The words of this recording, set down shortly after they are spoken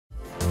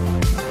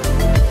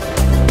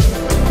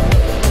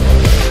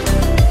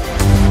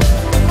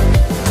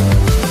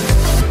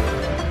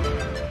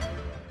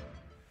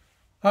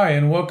Hi,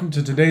 and welcome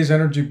to today's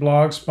energy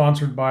blog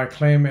sponsored by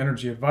Acclaim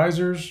Energy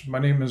Advisors. My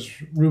name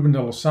is Ruben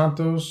de los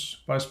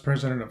Santos, Vice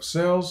President of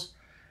Sales,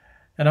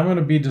 and I'm going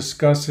to be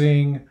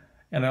discussing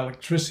an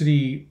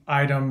electricity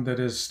item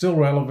that is still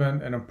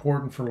relevant and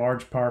important for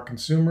large power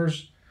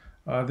consumers.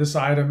 This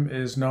item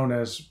is known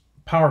as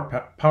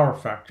power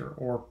factor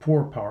or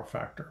poor power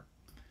factor.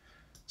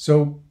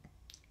 So,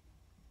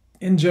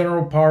 in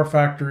general, power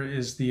factor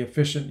is the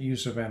efficient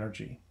use of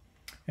energy,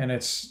 and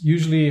it's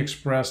usually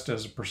expressed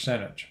as a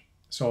percentage.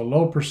 So a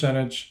low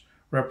percentage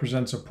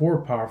represents a poor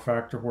power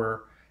factor,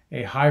 where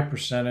a high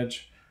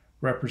percentage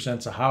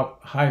represents a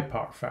high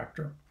power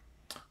factor.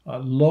 A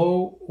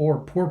low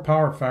or poor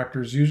power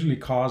factor is usually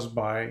caused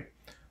by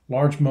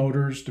large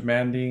motors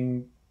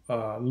demanding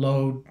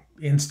load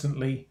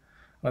instantly.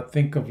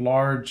 Think of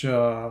large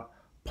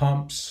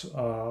pumps,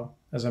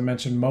 as I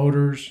mentioned,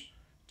 motors,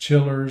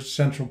 chillers,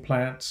 central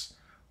plants.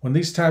 When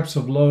these types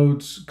of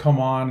loads come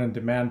on and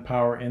demand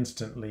power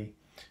instantly,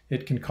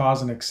 it can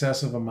cause an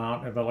excessive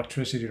amount of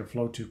electricity to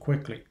flow too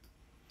quickly.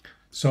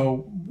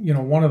 So,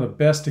 one of the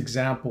best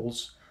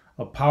examples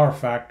of power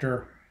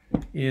factor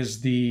is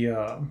the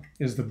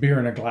beer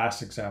in a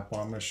glass example.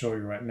 I'm going to show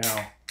you right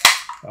now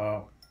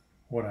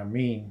what I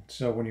mean.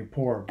 So when you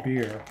pour a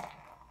beer,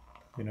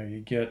 you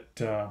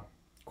get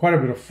quite a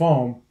bit of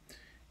foam,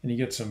 and you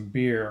get some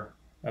beer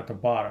at the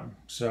bottom.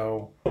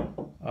 So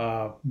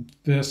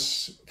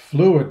this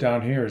fluid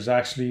down here is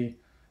actually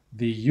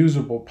the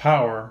usable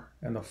power,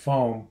 and the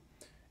foam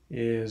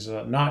is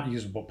not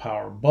usable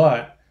power,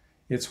 but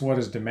it's what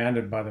is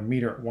demanded by the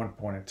meter at one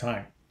point in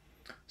time.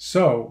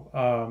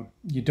 So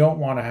you don't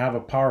want to have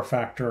a power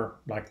factor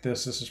like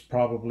this. This is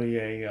probably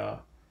a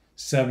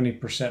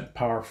 70%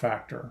 power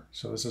factor.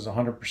 So this is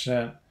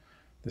 100%.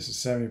 This is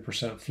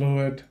 70%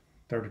 fluid,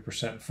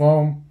 30%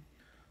 foam.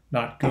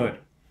 Not good.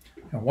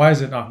 And why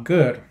is it not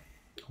good?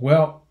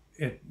 Well,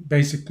 it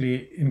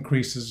basically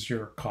increases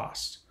your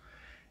cost.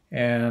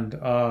 And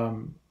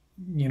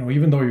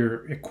even though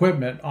your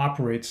equipment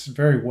operates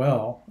very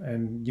well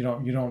and you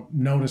don't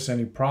notice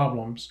any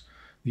problems,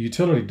 the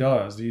utility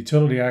does. The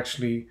utility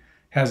actually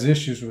has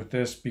issues with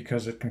this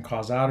because it can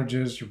cause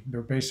outages.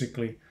 They're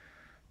basically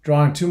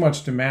drawing too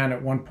much demand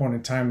at one point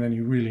in time than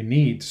you really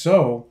need.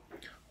 So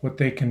what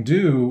they can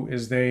do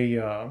is they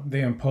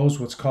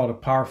impose what's called a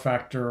power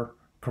factor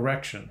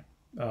correction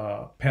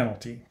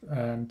penalty.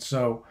 And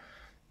so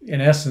in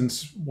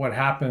essence, what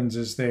happens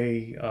is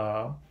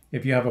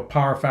if you have a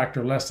power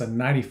factor less than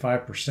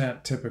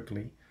 95%,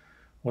 typically,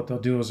 what they'll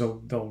do is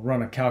they'll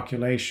run a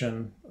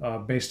calculation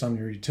based on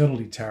your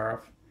utility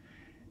tariff,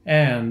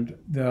 and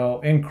they'll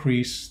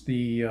increase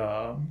the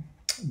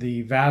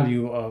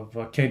value of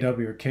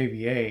kW or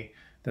kVA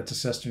that's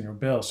assessed in your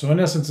bill. So in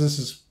essence, this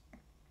is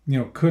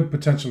could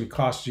potentially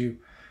cost you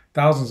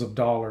thousands of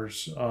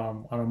dollars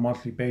on a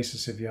monthly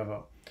basis if you have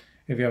a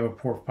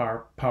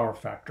poor power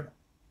factor.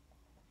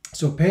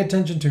 So pay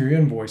attention to your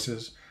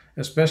invoices,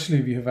 especially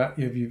if you've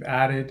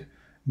added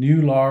new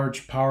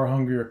large power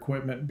hungry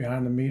equipment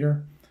behind the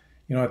meter.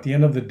 At the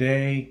end of the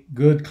day,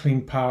 good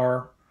clean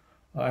power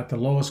at the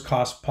lowest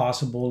cost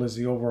possible is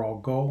the overall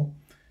goal.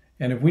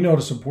 And if we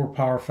notice a poor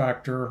power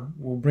factor,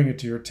 we'll bring it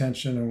to your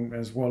attention, and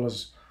as well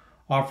as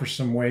offer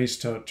some ways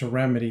to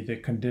remedy the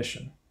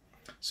condition.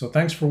 So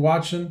thanks for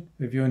watching.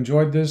 If you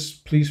enjoyed this,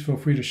 please feel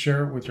free to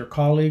share it with your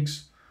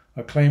colleagues.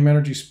 Acclaim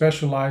Energy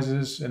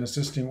specializes in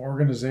assisting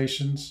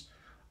organizations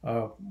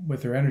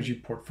with their energy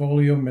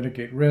portfolio,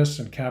 mitigate risks,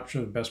 and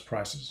capture the best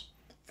prices.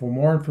 For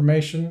more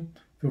information,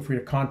 feel free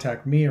to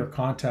contact me or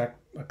contact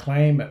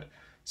Acclaim at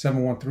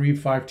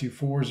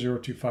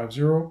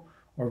 713-524-0250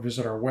 or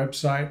visit our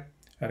website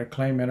at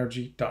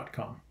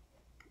acclaimenergy.com.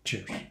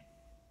 Cheers.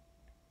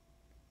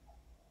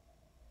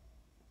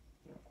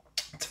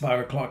 It's 5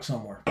 o'clock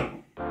somewhere.